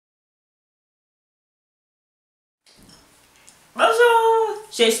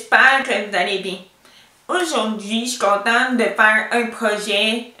j'espère que vous allez bien. Aujourd'hui, je suis contente de faire un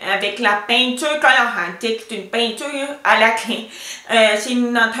projet avec la peinture Colorantic. C'est une peinture à la clé. C'est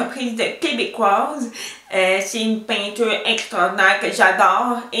une entreprise québécoise. C'est une peinture extraordinaire que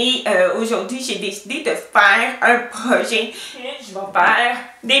j'adore. Et aujourd'hui, j'ai décidé de faire un projet. Je vais faire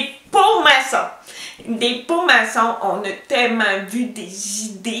des pots maçons. Des pots maçons, on a tellement vu des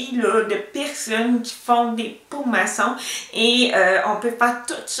idées là, de personnes qui font des pots maçons et on peut faire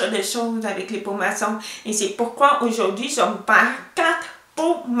toutes sortes de choses avec les pots maçons. Et c'est pourquoi aujourd'hui, je vais vous faire 4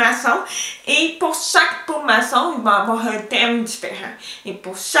 pots maçons. Et pour chaque pot maçon, il va y avoir un thème différent. Et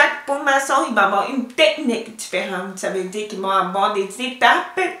pour chaque pot maçon, il va y avoir une technique différente. Ça veut dire qu'il va y avoir des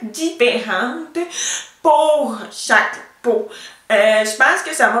étapes différentes pour chaque pot. Je pense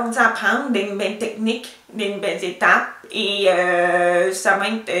que ça va vous apprendre des nouvelles techniques, des nouvelles étapes et ça va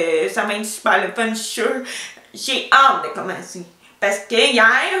être super le fun, je suis sûre. J'ai hâte de commencer. Parce que hier,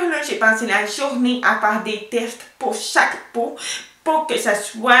 j'ai passé la journée à faire des tests pour chaque pot pour que ça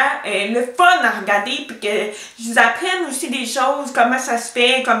soit le fun à regarder puis que je vous apprenne aussi des choses, comment ça se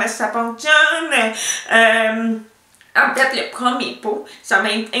fait, comment ça fonctionne. En fait, le premier pot, ça va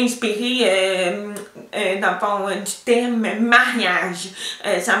être inspiré dans le fond du thème mariage.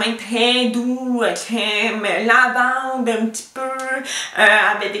 Ça va être très doux, crème lavande un petit peu,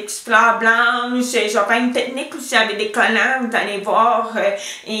 avec des petites fleurs blanches. Je vais faire une technique aussi avec des collants, vous allez voir.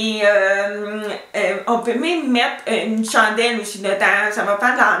 On peut même mettre une chandelle aussi dedans. Ça va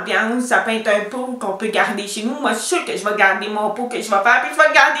faire de l'ambiance. Ça peut être un pot qu'on peut garder chez nous. Moi, je suis sûre que je vais garder mon pot que je vais faire, puis je vais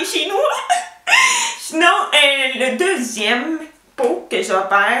le garder chez nous. Sinon, le deuxième pot que je vais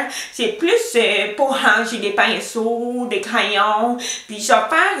faire, c'est plus pour ranger des pinceaux, des crayons. Puis je vais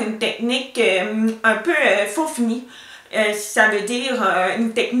faire une technique un peu faux fini. Ça veut dire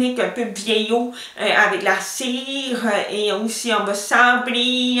une technique un peu vieillot avec la cire et aussi on va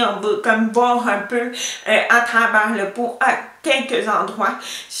sabrer, on va comme voir un peu à travers le pot à quelques endroits.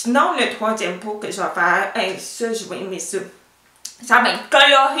 Sinon, le troisième pot que je vais faire, ça, je vais aimer ça. Ça va être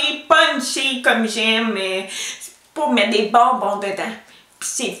coloré, punché comme j'aime, pour mettre des bonbons dedans. Puis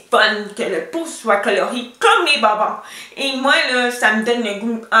c'est fun que le pot soit coloré comme les bonbons. Et moi, là, ça me donne le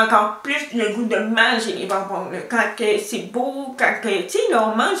goût, encore plus le goût de manger les bonbons. Là. Quand c'est beau, quand, tu sais,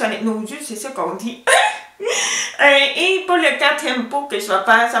 là, on mange avec nos yeux, c'est ça qu'on dit. Et pour le quatrième pot que je vais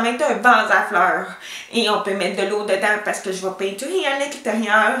faire, ça va être un vase à fleurs. Et on peut mettre de l'eau dedans parce que je vais peinturer à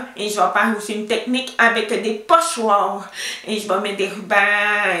l'extérieur. Et je vais faire aussi une technique avec des pochoirs. Et je vais mettre des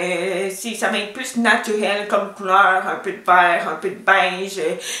rubans. Ça va être plus naturel comme couleur. Un peu de vert, un peu de beige.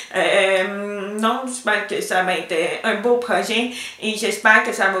 Non, j'espère que ça va être un beau projet. Et j'espère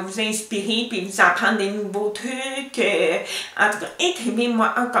que ça va vous inspirer puis vous apprendre des nouveaux trucs. En tout cas,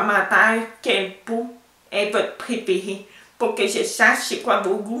 écrivez-moi en commentaire quel pot est votre préféré pour que je sache c'est quoi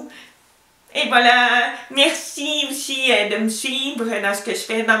vos goûts. Et voilà, merci aussi de me suivre dans ce que je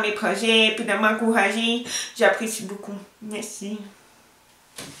fais dans mes projets puis de m'encourager. J'apprécie beaucoup. Merci.